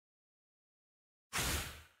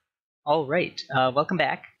All right, welcome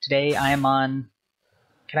back. Today I am on.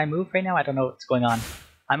 Can I move right now? I don't know what's going on.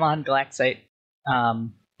 I'm on Galaxite.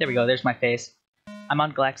 There we go. There's my face. I'm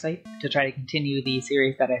on Galaxite to try to continue the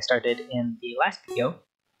series that I started in the last video,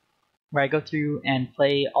 where I go through and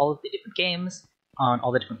play all of the different games on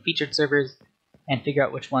all the different featured servers and figure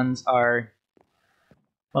out which ones are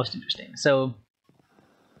most interesting. So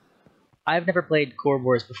I've never played Core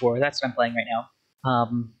Wars before. That's what I'm playing right now.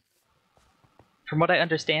 From what I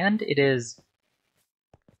understand, it is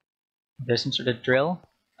there's some sort of drill.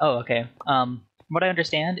 Oh, okay. From what I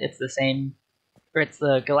understand, it's the same, or it's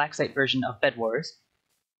the Galaxite version of Bed Wars.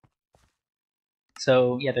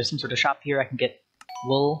 So yeah, there's some sort of shop here. I can get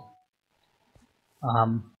wool.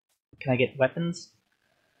 Can I get weapons?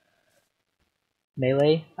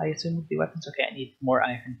 Melee, I assume, would be weapons. Okay, I need more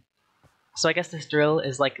iron. So I guess this drill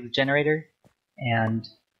is like the generator, and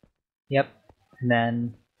yep. And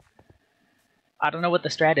then I don't know what the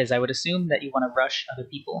strat is. I would assume that you want to rush other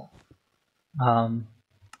people,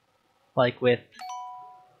 like with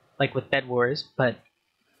Bed Wars, but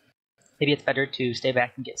maybe it's better to stay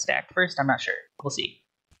back and get stacked first. I'm not sure. We'll see.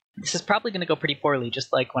 This is probably going to go pretty poorly,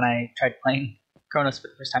 just like when I tried playing Chronos for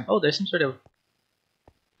the first time. Oh, there's some sort of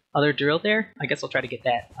other drill there? I guess I'll try to get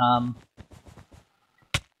that.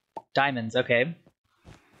 Diamonds, okay.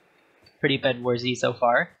 Pretty Bed Warsy so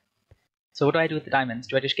far. So what do I do with the diamonds?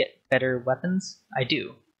 Do I just get better weapons? I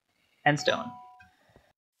do. And stone.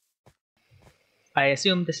 I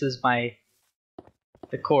assume this is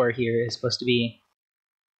the core here is supposed to be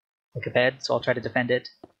like a bed, so I'll try to defend it.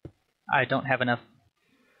 I don't have enough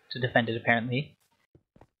to defend it, apparently.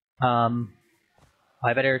 I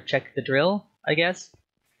better check the drill, I guess.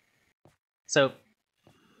 So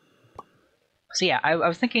yeah, I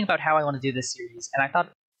was thinking about how I want to do this series, and I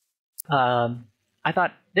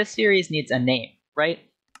thought this series needs a name, right?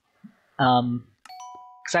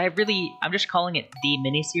 Because I'm just calling it the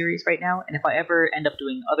mini-series right now, and if I ever end up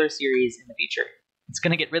doing other series in the future, it's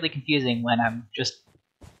going to get really confusing when I'm just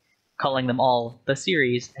calling them all the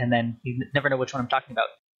series, and then you never know which one I'm talking about.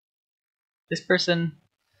 This person,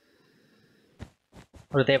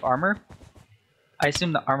 or do they have armor? I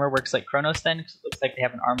assume the armor works like Chronos then, because it looks like they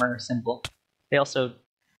have an armor symbol. They also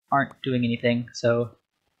aren't doing anything, so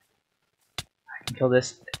I can kill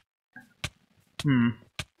this.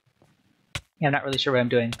 Yeah, I'm not really sure what I'm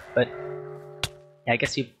doing, but yeah, I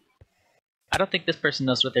guess I don't think this person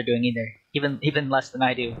knows what they're doing either, even less than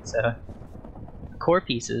I do. So, core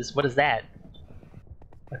pieces. What is that?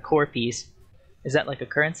 A core piece. Is that like a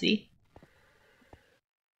currency?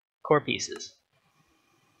 Core pieces.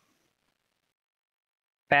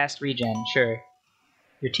 Fast regen, sure.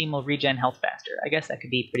 Your team will regen health faster. I guess that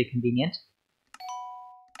could be pretty convenient.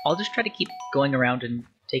 I'll just try to keep going around and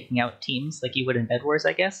taking out teams like you would in Bed Wars,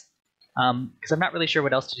 I guess. Because I'm not really sure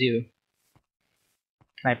what else to do.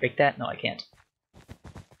 Can I break that? No, I can't.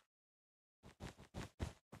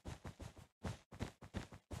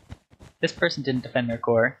 This person didn't defend their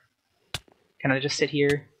core. Can I just sit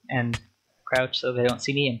here and crouch so they don't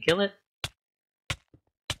see me and kill it?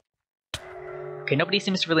 Okay, nobody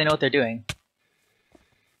seems to really know what they're doing.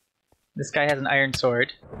 This guy has an iron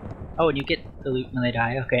sword. Oh, and you get the loot when they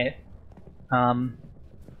die, okay.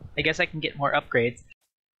 I guess I can get more upgrades.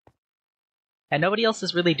 And nobody else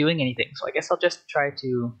is really doing anything, so I guess I'll just try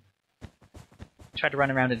to run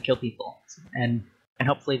around and kill people. And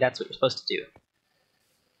hopefully that's what you're supposed to do.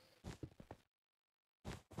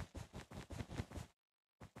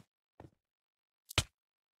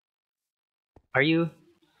 Are you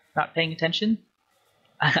not paying attention?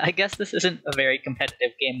 I guess this isn't a very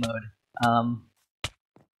competitive game mode.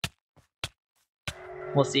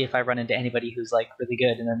 We'll see if I run into anybody who's like really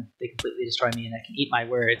good and then they completely destroy me and I can eat my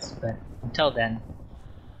words, but until then,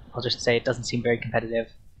 I'll just say it doesn't seem very competitive.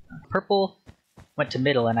 Purple went to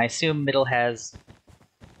middle, and I assume middle has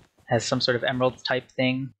some sort of emerald type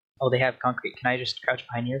thing. Oh, they have concrete. Can I just crouch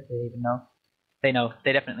behind here? Do they even know? They know.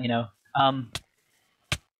 They definitely know.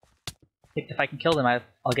 If I can kill them,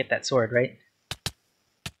 I'll get that sword, right?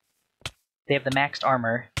 They have the maxed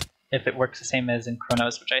armor, if it works the same as in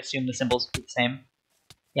Chronos, which I assume the symbols will be the same.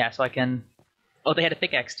 Yeah, so I can... Oh, they had a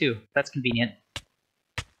pickaxe too. That's convenient.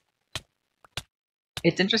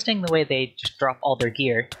 It's interesting the way they just drop all their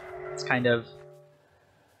gear. It's kind of...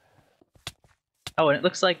 Oh, and it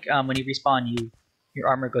looks like when you respawn, your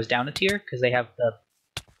armor goes down a tier, because they have the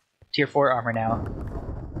tier 4 armor now.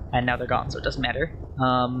 And now they're gone, so it doesn't matter.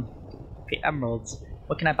 Okay, emeralds.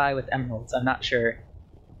 What can I buy with emeralds? I'm not sure.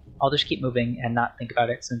 I'll just keep moving and not think about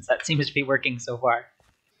it, since that seems to be working so far.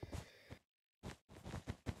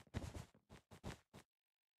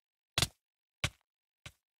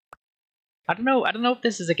 I don't know. I don't know if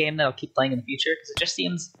this is a game that I'll keep playing in the future because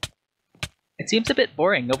it seems a bit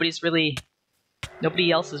boring. Nobody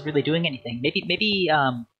else is really doing anything. Maybe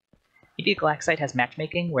Galaxite has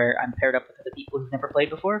matchmaking where I'm paired up with other people who've never played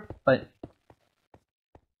before, but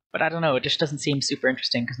I don't know. It just doesn't seem super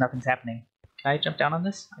interesting because nothing's happening. Can I jump down on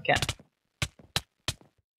this? I can't.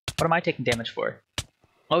 What am I taking damage for?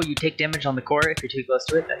 Oh, you take damage on the core if you're too close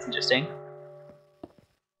to it? That's interesting.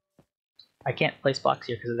 I can't place blocks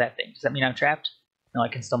here because of that thing. Does that mean I'm trapped? No, I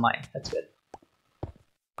can still mine. That's good.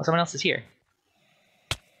 Oh, someone else is here.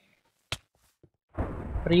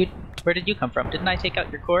 Where did you come from? Didn't I take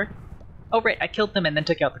out your core? Oh, right, I killed them and then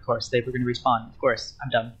took out the core, so they were going to respawn. Of course, I'm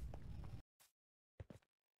dumb.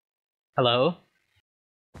 Hello?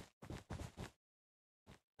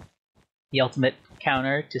 The ultimate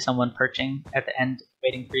counter to someone perching at the end,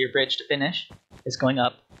 waiting for your bridge to finish, is going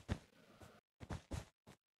up.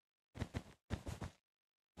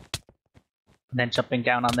 And then jumping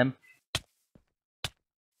down on them.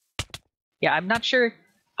 Yeah, I'm not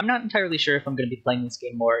entirely sure if I'm going to be playing this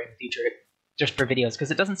game more in the future, just for videos,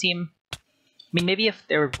 because it doesn't seem... I mean, maybe if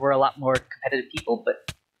there were a lot more competitive people,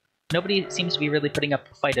 but nobody seems to be really putting up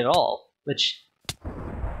a fight at all, which...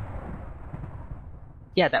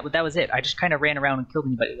 Yeah, that was it. I just kind of ran around and killed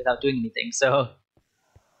anybody without doing anything, so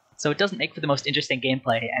it doesn't make for the most interesting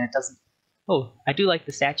gameplay, and it doesn't... Oh, I do like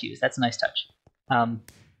the statues. That's a nice touch.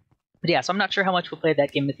 But yeah, so I'm not sure how much we'll play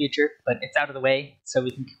that game in the future, but it's out of the way, so we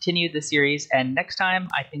can continue the series, and next time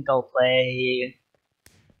I think I'll play...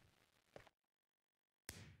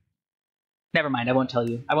 Never mind, I won't tell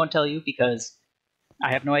you. I won't tell you because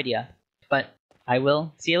I have no idea. But I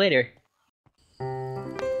will see you later.